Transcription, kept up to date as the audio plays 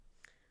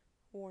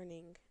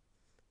Warning: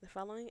 the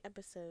following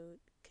episode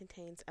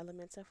contains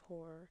elements of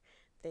horror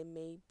that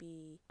may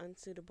be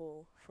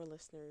unsuitable for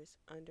listeners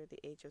under the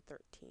age of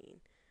 13.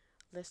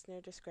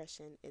 Listener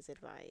discretion is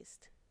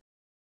advised.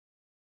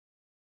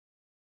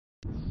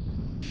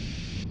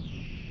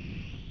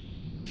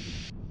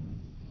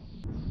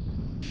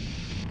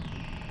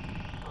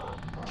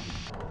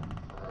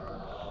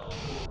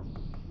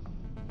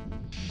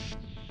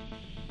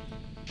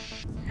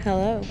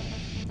 Hello,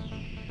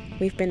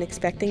 we've been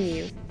expecting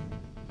you.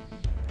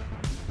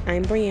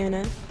 I'm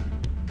Brianna,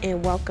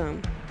 and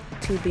welcome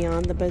to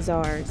Beyond the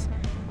Bazaar's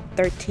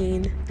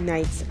 13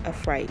 Nights of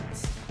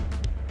Frights.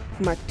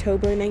 From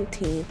October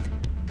 19th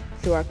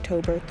through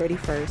October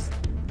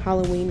 31st,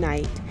 Halloween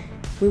night,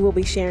 we will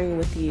be sharing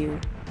with you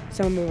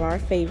some of our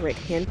favorite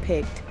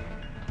hand-picked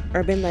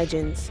urban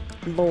legends,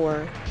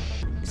 lore,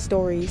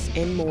 stories,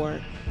 and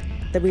more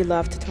that we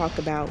love to talk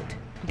about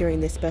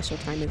during this special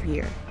time of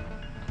year.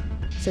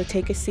 So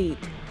take a seat,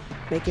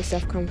 make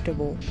yourself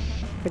comfortable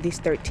for these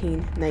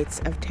 13 nights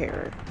of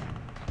terror.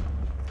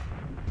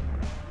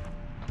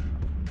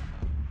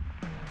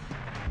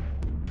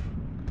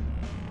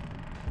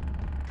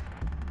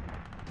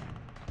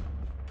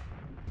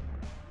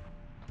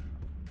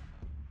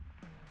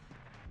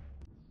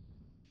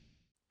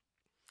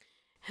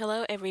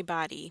 Hello,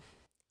 everybody.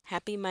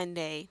 Happy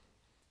Monday.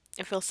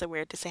 It feels so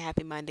weird to say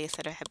happy Monday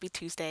instead of happy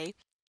Tuesday.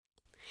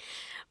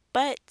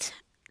 But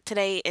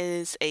today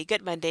is a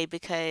good Monday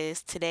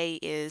because today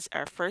is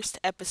our first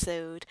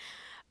episode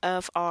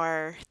of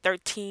our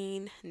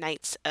 13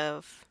 Nights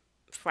of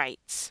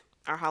Frights,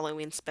 our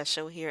Halloween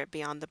special here at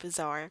Beyond the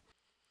Bazaar.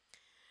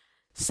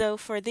 So,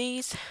 for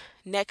these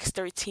next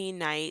 13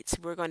 nights,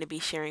 we're going to be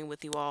sharing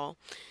with you all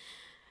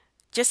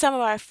just some of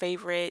our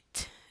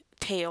favorite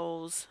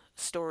tales,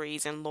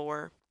 stories, and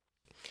lore.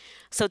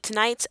 So,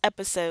 tonight's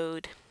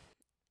episode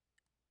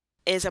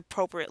is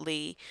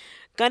appropriately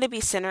going to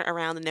be centered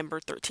around the number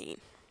 13.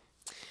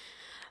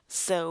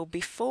 So,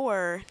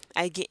 before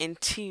I get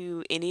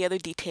into any other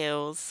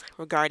details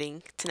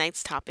regarding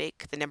tonight's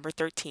topic, the number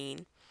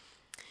 13,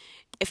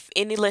 if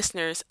any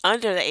listeners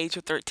under the age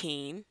of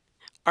 13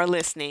 are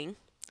listening,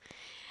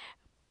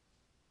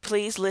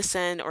 please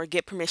listen or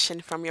get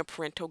permission from your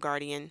parental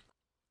guardian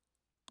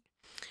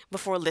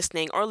before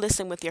listening, or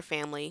listen with your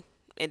family.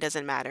 It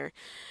doesn't matter.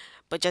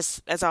 But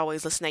just as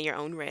always, listen at your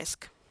own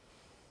risk.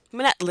 I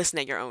mean, not listen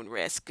at your own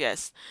risk.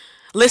 Yes.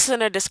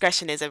 Listener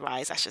discretion is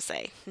advised, I should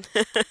say.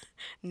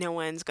 No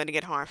one's going to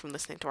get harmed from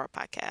listening to our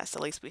podcast.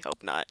 At least we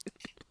hope not.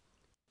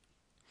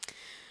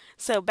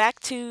 So, back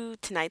to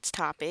tonight's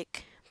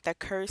topic, the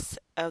curse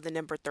of the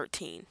number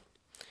 13.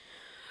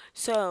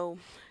 So,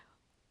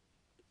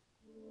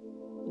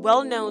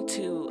 well known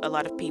to a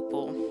lot of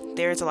people,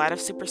 there's a lot of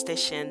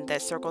superstition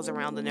that circles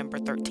around the number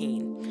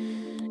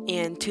 13.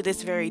 And to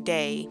this very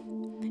day,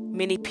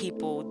 many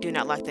people do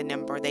not like the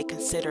number. They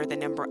consider the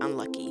number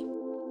unlucky.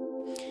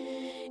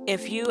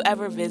 If you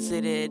ever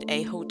visited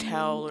a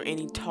hotel or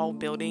any tall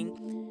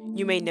building,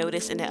 you may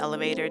notice in the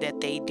elevator that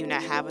they do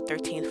not have a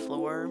 13th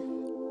floor.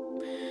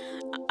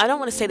 I don't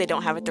want to say they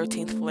don't have a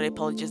 13th floor, they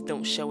probably just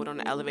don't show it on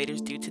the elevators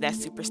due to that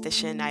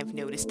superstition. I've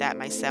noticed that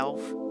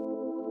myself.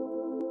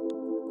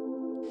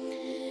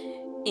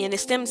 And it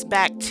stems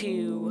back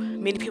to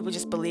many people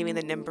just believing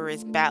the number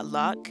is bad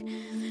luck.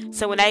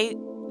 So when I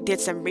did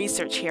some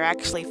research here, I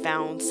actually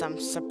found some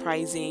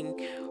surprising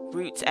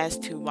roots as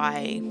to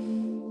why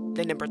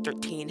the number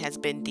 13 has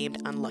been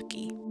deemed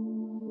unlucky.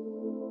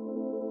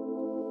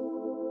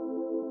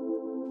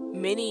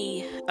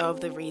 Many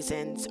of the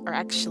reasons are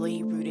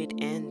actually rooted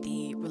in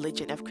the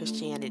religion of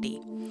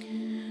Christianity.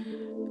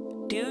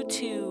 Due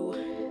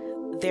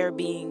to there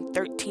being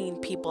 13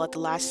 people at the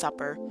Last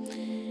Supper,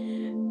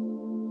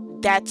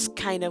 that's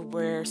kind of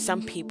where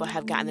some people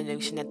have gotten the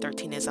notion that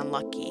 13 is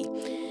unlucky.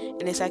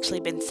 And it's actually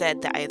been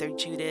said that either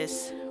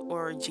Judas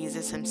or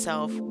Jesus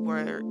himself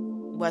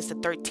was the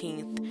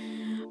 13th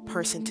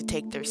person to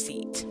take their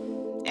seat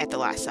at the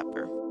Last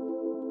Supper.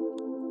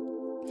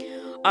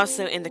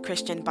 Also, in the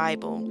Christian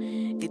Bible,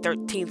 the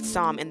 13th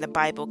Psalm in the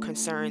Bible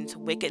concerns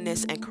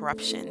wickedness and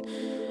corruption.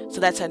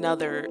 So that's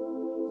another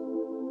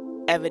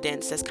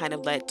evidence that's kind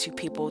of led to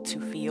people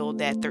to feel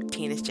that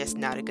 13 is just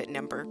not a good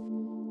number.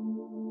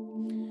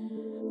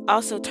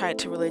 Also tied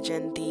to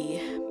religion,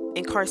 the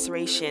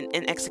incarceration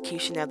and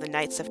execution of the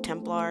Knights of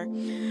Templar.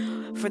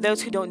 For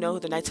those who don't know who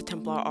the Knights of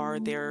Templar are,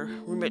 they're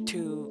rumored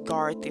to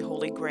guard the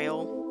Holy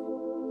Grail.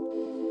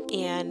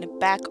 And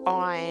back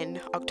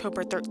on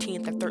October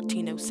 13th of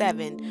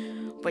 1307,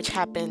 which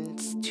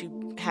happens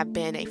to have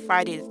been a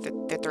Friday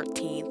the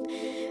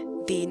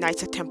 13th, the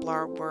Knights of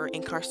Templar were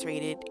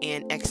incarcerated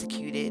and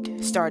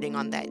executed starting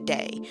on that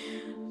day.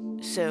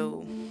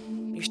 So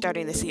you're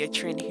starting to see a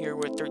trend here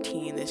where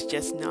 13 is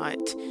just not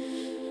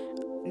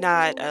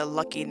a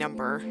lucky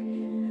number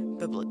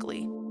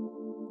biblically.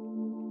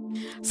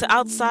 So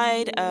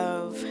outside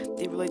of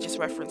the religious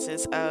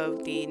references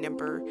of the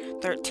number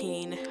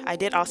 13, I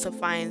did also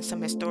find some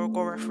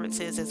historical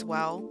references as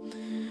well.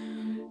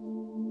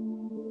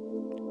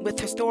 With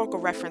historical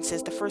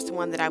references, the first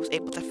one that I was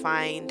able to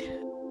find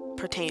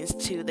pertains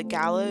to the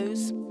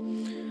gallows.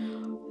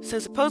 So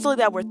supposedly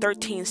there were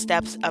 13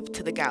 steps up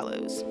to the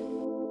gallows.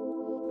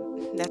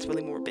 That's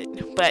really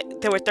morbid. But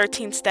there were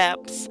 13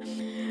 steps.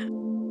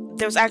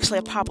 There was actually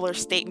a popular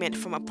statement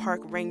from a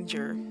park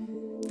ranger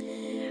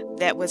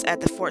that was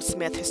at the Fort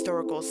Smith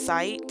historical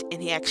site,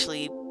 and he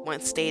actually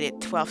once stated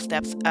 12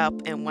 steps up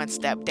and 1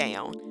 step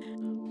down.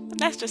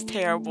 That's just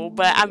terrible,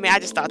 but I mean, I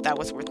just thought that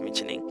was worth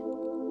mentioning.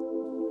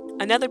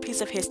 Another piece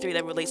of history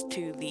that relates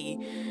to the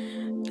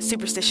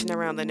superstition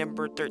around the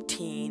number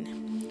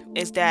 13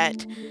 is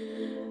that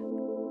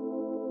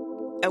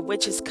a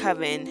witch's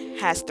coven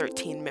has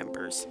 13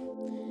 members.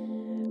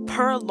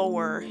 Per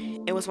lore,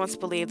 it was once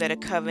believed that a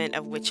coven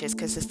of witches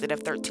consisted of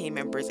 13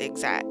 members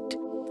exact.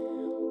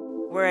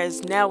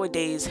 Whereas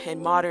nowadays,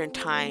 in modern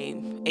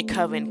time, a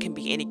coven can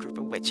be any group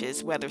of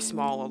witches, whether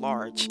small or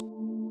large.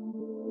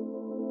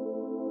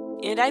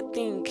 And I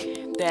think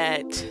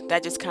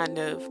that just kind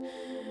of,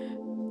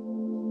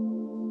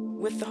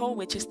 with the whole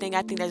witches thing,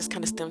 I think that just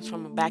kind of stems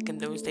from back in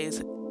those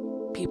days,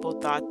 people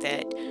thought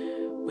that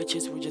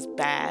witches were just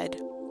bad.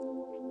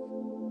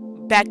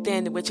 Back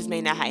then, the witches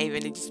may not have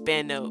even just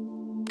been a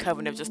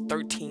coven of just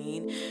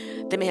 13.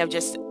 They may have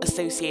just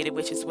associated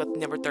witches with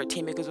number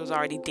 13 because it was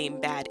already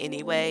deemed bad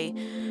anyway.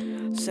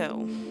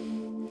 So,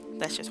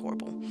 that's just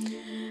horrible.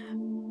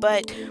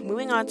 But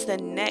moving on to the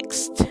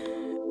next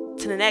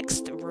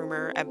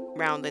rumor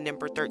around the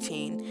number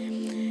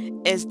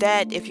 13 is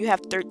that if you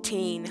have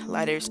 13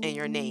 letters in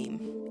your name,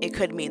 it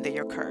could mean that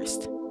you're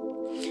cursed.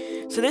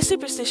 So this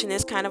superstition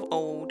is kind of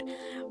old,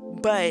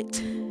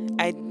 but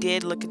I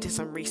did look into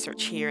some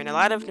research here, and a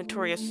lot of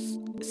notorious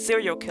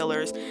serial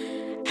killers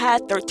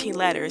had 13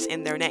 letters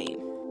in their name.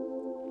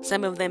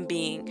 Some of them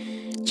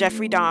being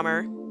Jeffrey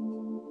Dahmer,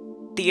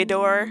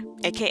 Theodore,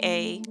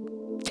 aka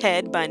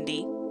Ted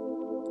Bundy,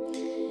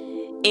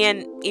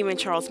 and even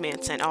Charles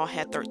Manson all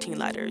had 13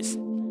 letters.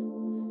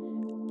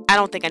 I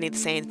don't think I need to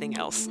say anything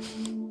else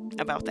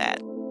about that.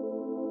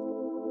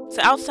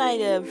 So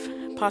outside of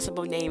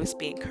possible names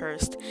being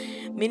cursed,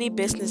 many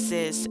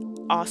businesses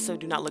also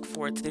do not look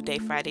forward to the day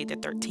Friday the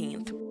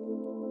 13th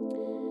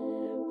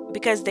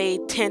because they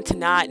tend to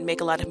not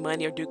make a lot of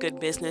money or do good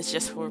business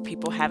just for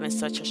people having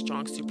such a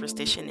strong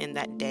superstition in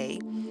that day.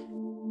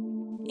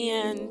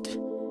 And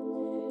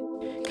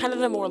kind of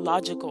the more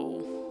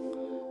logical,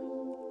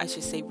 I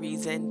should say,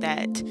 reason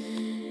that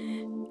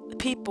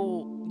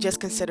people just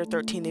consider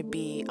 13 to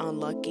be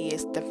unlucky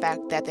is the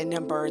fact that the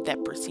number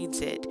that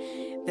precedes it,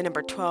 the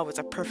number 12, is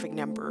a perfect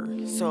number.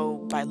 So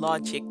by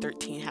logic,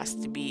 13 has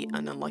to be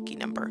an unlucky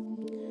number.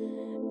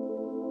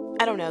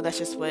 I don't know, that's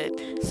just what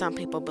some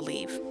people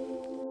believe.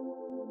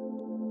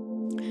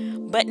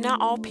 But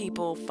not all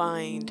people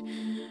find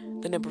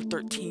the number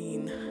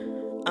 13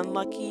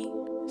 unlucky.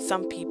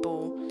 Some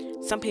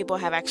people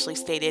have actually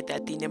stated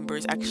that the number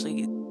is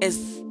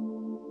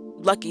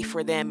lucky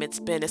for them. It's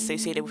been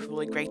associated with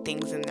really great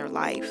things in their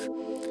life.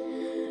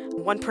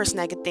 One person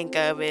I could think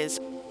of is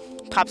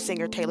pop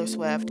singer Taylor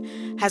Swift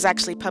has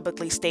actually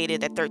publicly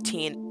stated that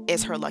 13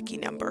 is her lucky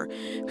number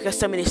because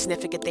so many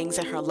significant things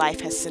in her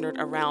life has centered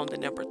around the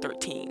number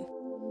 13.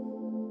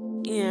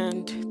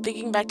 And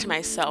thinking back to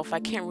myself, I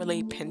can't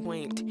really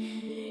pinpoint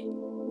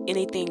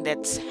anything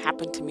that's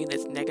happened to me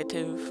that's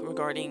negative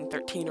regarding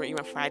 13 or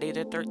even Friday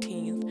the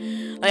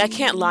 13th. Like, I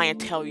can't lie and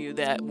tell you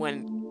that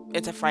when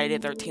it's a Friday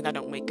the 13th, I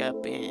don't wake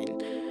up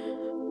and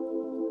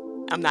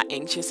I'm not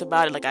anxious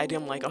about it. Like, I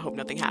am, like, I hope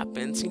nothing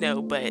happens,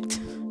 but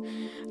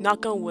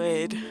knock on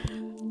wood,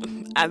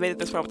 I made it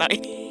this far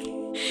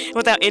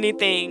without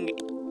anything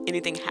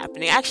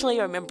happening. Actually,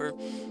 I remember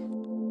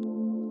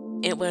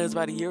it was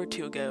about a year or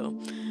two ago.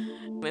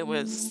 It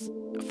was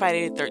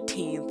Friday the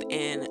 13th,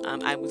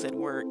 and I was at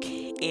work,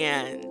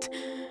 and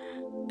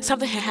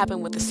something had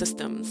happened with the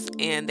systems,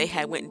 and they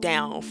had went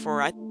down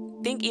for, I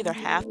think, either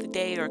half the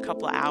day or a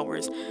couple of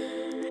hours.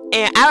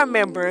 And I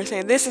remember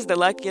saying, this is the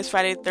luckiest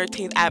Friday the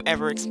 13th I've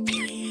ever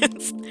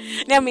experienced.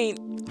 Now, I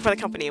mean, for the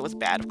company, it was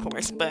bad, of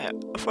course,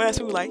 but for us,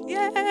 we were like,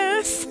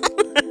 yes!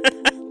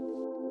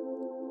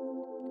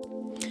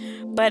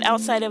 But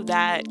outside of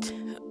that,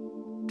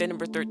 the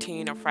number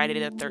 13 or Friday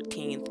the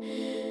 13th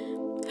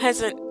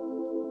hasn't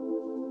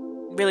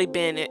really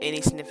been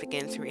any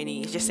significance or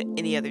just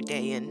any other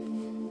day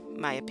in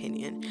my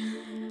opinion.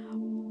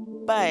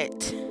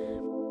 But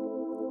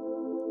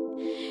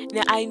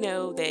now I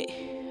know that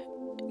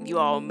you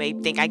all may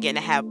think I get in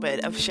a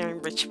habit of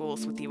sharing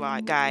rituals with you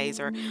guys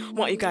or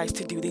want you guys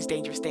to do these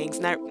dangerous things.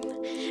 And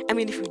I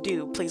mean, if you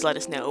do, please let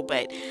us know.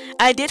 But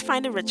I did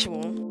find a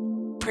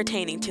ritual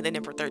pertaining to the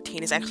number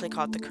 13. It's actually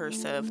called the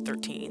Curse of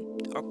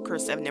 13, or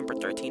Curse of number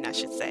 13, I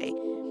should say.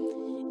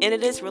 And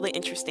it is really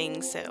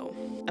interesting, so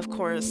of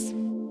course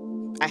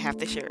I have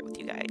to share it with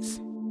you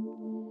guys.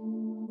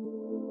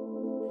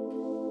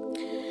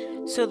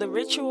 So the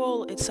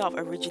ritual itself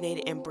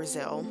originated in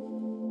Brazil.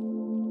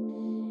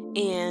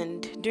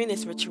 And during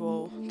this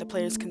ritual, the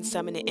players can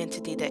summon an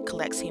entity that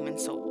collects human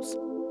souls.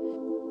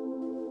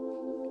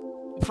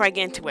 Before I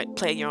get into it,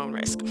 play at your own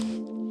risk.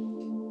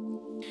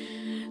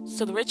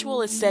 So the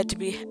ritual is said to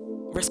be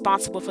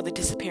responsible for the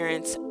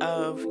disappearance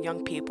of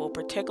young people,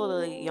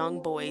 particularly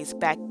young boys,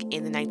 back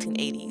in the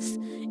 1980s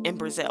in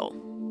Brazil.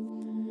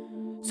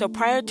 So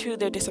prior to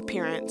their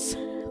disappearance,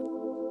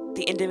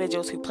 the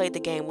individuals who played the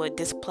game would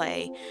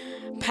display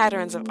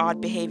patterns of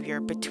odd behavior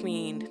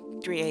between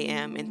 3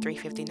 a.m. and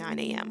 3:59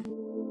 a.m.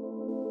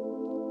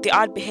 The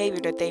odd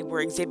behavior that they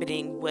were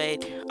exhibiting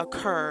would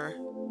occur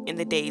in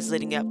the days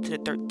leading up to the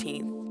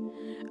 13th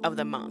of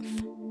the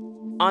month.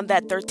 On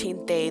that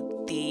 13th day,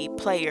 the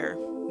player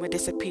would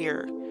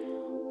disappear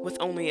with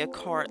only a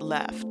card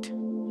left.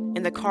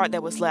 And the card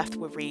that was left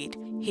would read,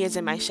 "He is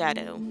in my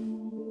shadow.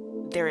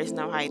 There is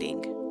no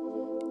hiding.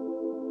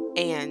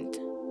 And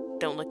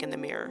don't look in the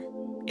mirror.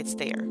 It's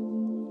there."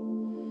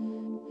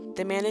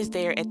 The man is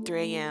there at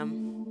 3 a.m.,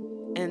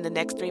 and in the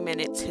next 3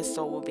 minutes, his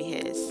soul will be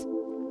his.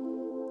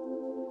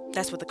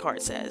 That's what the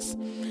card says.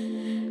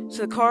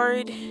 So the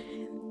card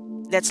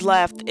that's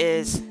left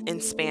is in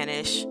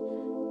Spanish,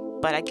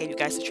 but I gave you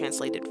guys the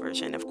translated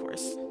version, of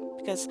course,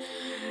 because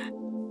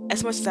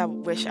as much as I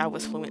wish I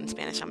was fluent in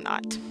Spanish, I'm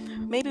not.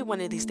 Maybe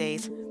one of these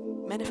days,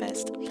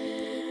 manifest.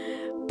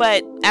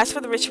 But as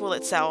for the ritual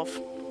itself,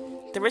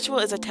 the ritual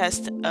is a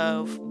test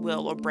of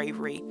will or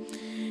bravery.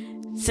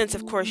 Since,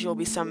 of course, you'll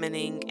be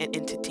summoning an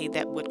entity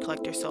that would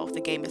collect your soul if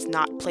the game is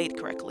not played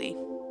correctly.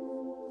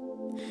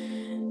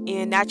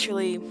 And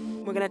naturally,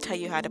 we're going to tell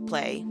you how to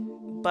play,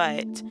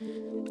 but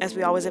as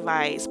we always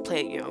advise, play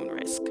at your own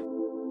risk.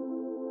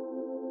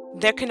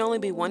 There can only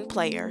be one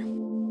player.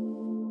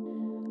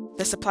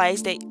 The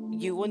supplies that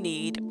you will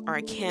need are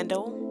a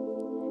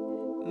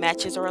candle,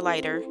 matches or a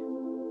lighter,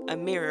 a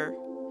mirror,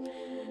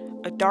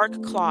 a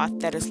dark cloth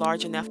that is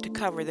large enough to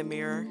cover the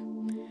mirror,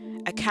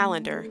 a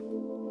calendar,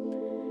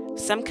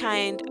 some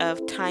kind of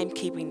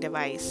timekeeping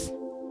device,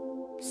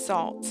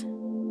 salt,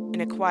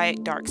 and a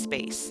quiet dark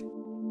space.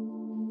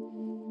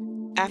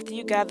 After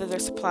you gather the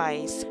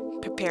supplies,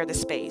 prepare the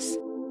space.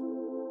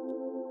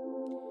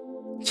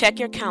 Check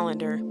your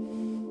calendar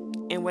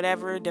and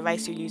whatever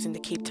device you're using to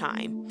keep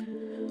time.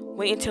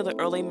 Wait until the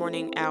early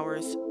morning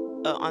hours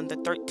on the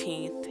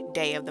 13th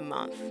day of the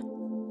month.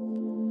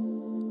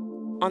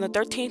 On the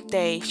 13th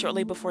day,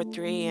 shortly before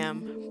 3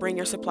 a.m., bring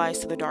your supplies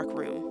to the dark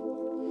room.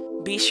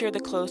 Be sure to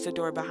close the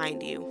door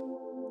behind you.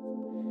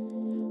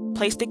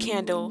 Place the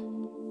candle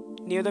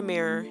near the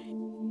mirror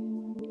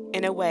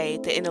in a way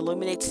that it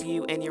illuminates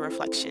you and your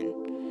reflection.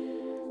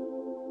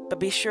 But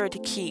be sure to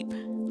keep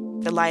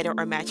the lighter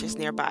or matches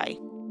nearby.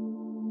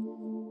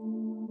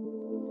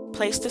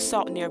 Place the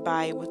salt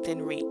nearby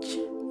within reach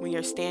when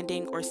you're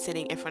standing or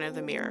sitting in front of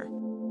the mirror.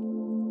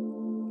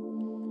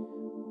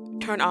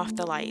 Turn off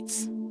the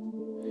lights.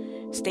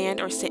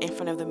 Stand or sit in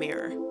front of the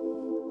mirror.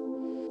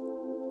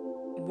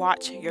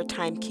 Watch your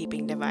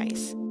timekeeping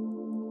device.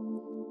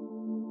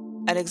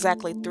 At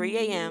exactly 3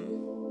 a.m.,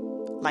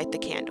 light the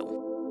candle.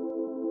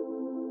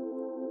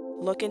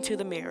 Look into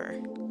the mirror.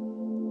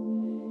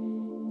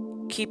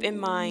 Keep in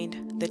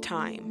mind the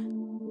time.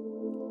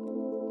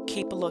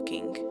 Keep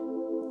looking.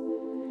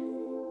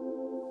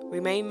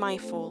 Remain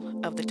mindful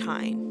of the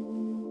time.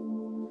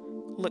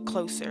 Look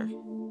closer.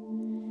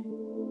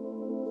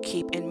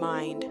 Keep in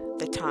mind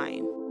the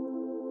time.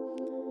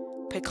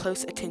 Pay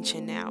close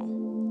attention now.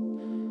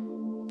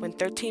 When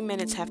 13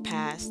 minutes have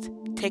passed,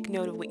 take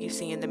note of what you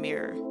see in the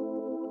mirror.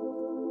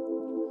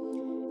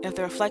 If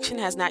the reflection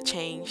has not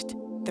changed,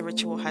 the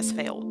ritual has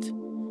failed.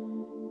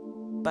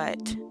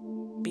 But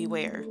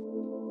beware.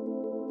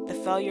 The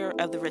failure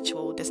of the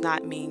ritual does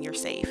not mean you're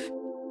safe.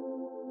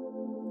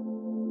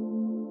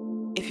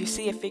 If you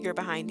see a figure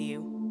behind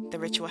you, the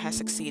ritual has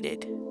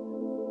succeeded.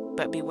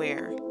 But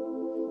beware,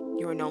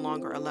 you are no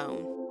longer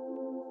alone.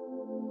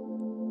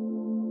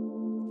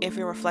 If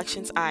your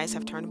reflection's eyes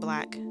have turned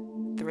black,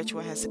 the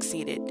ritual has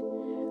succeeded.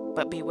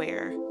 But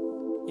beware,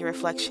 your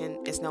reflection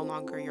is no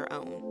longer your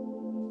own.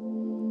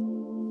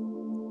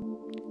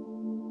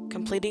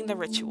 Completing the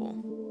ritual.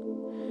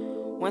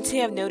 Once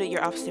you have noted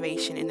your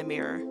observation in the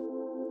mirror,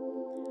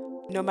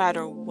 no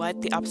matter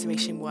what the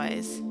observation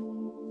was,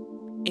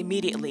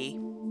 immediately,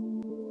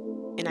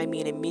 and I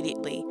mean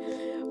immediately,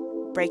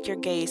 break your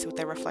gaze with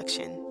the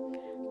reflection.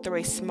 Throw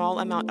a small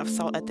amount of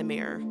salt at the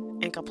mirror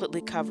and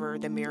completely cover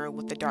the mirror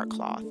with the dark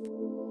cloth.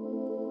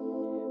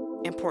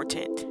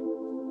 Important.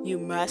 You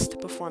must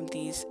perform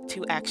these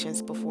two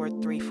actions before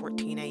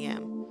 3:14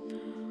 a.m.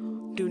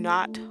 Do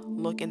not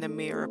look in the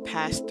mirror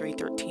past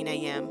 3:13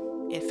 a.m.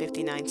 in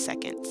 59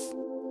 seconds.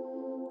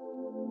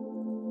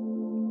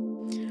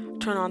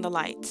 Turn on the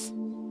lights.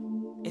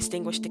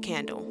 Extinguish the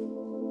candle.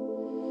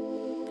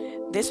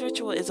 This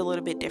ritual is a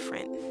little bit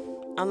different.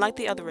 Unlike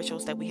the other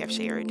rituals that we have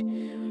shared,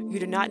 you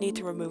do not need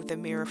to remove the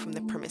mirror from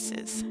the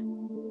premises.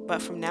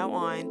 But from now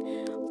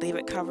on, leave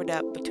it covered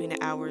up between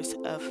the hours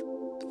of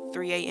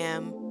 3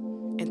 a.m.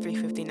 and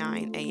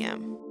 3:59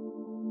 a.m.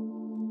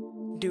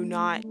 Do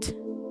not,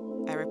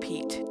 I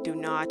repeat, do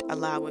not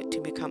allow it to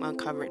become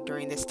uncovered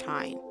during this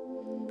time.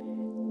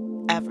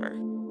 Ever.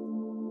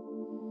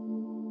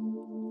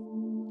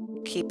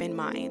 Keep in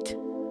mind,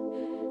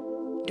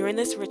 during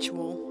this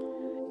ritual,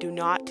 do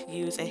not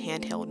use a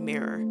handheld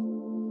mirror.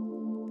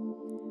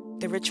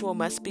 The ritual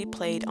must be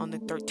played on the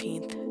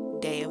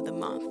 13th day of the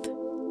month.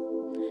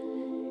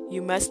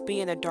 You must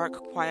be in a dark,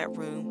 quiet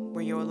room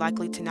where you are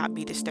likely to not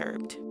be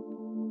disturbed.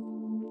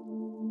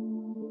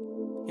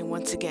 And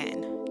once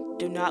again,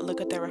 do not look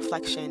at the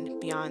reflection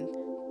beyond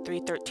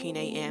 3:13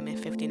 a.m. and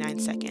 59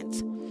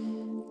 seconds.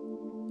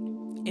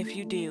 If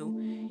you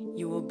do,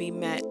 you will be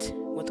met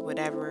with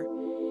whatever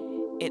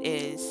it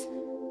is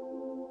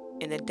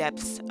in the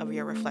depths of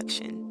your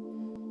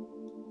reflection,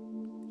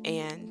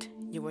 and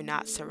you will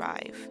not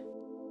survive.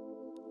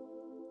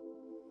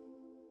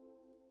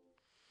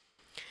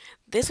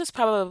 This was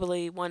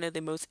probably one of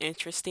the most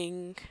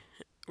interesting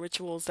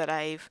rituals that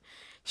I've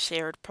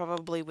shared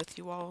probably with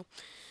you all.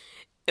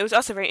 It was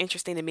also very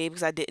interesting to me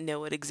because I didn't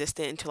know it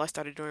existed until I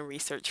started doing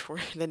research for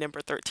the number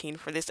 13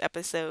 for this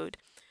episode.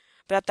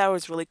 But I thought it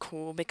was really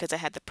cool because it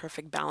had the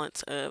perfect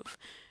balance of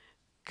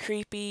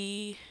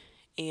creepy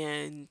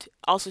and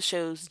also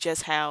shows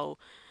just how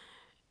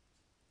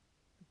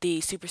the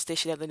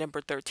superstition of the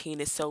number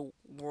 13 is so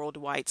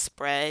worldwide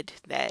spread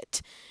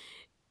that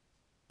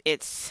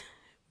it's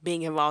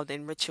being involved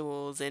in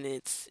rituals and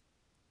it's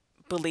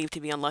believed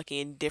to be unlucky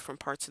in different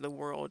parts of the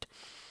world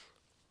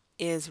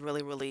is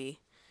really, really,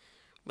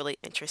 really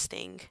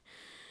interesting.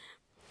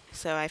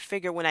 So I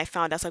figured when I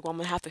found out, I was like, well, I'm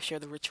going to have to share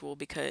the ritual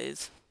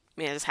because, I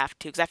mean, I just have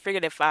to. Because I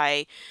figured if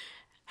I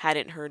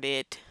hadn't heard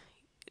it,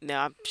 no,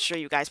 I'm sure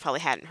you guys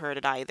probably hadn't heard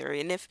it either.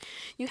 And if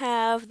you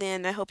have,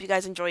 then I hope you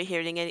guys enjoy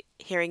hearing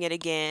it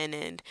again.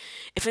 And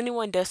if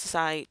anyone does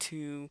decide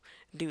to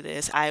do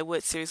this, I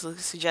would seriously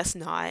suggest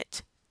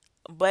not.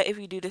 But if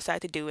you do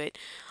decide to do it,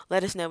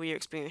 let us know what your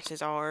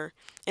experiences are.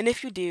 And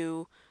if you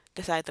do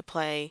decide to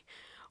play,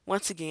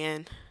 once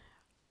again,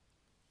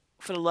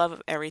 for the love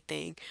of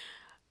everything,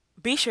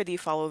 be sure that you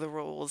follow the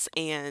rules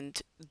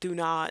and do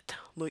not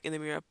look in the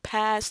mirror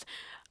past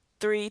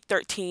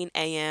 3:13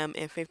 a.m.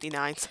 and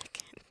 59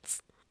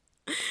 seconds.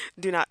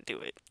 Do not do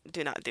it.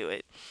 Do not do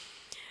it.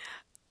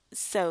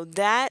 So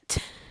that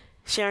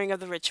sharing of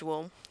the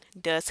ritual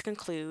does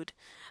conclude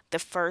the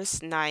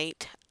first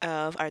night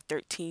of our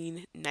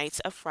 13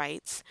 nights of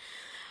frights.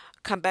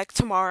 Come back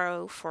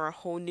tomorrow for a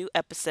whole new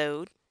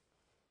episode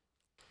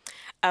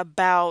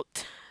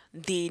about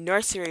the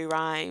nursery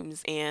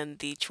rhymes and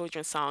the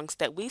children's songs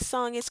that we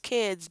sung as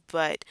kids,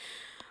 but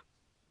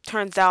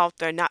turns out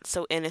they're not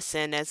so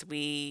innocent as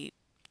we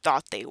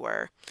thought they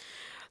were.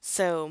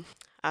 So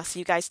I'll see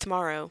you guys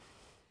tomorrow.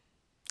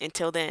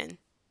 Until then,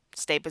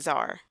 stay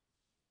bizarre.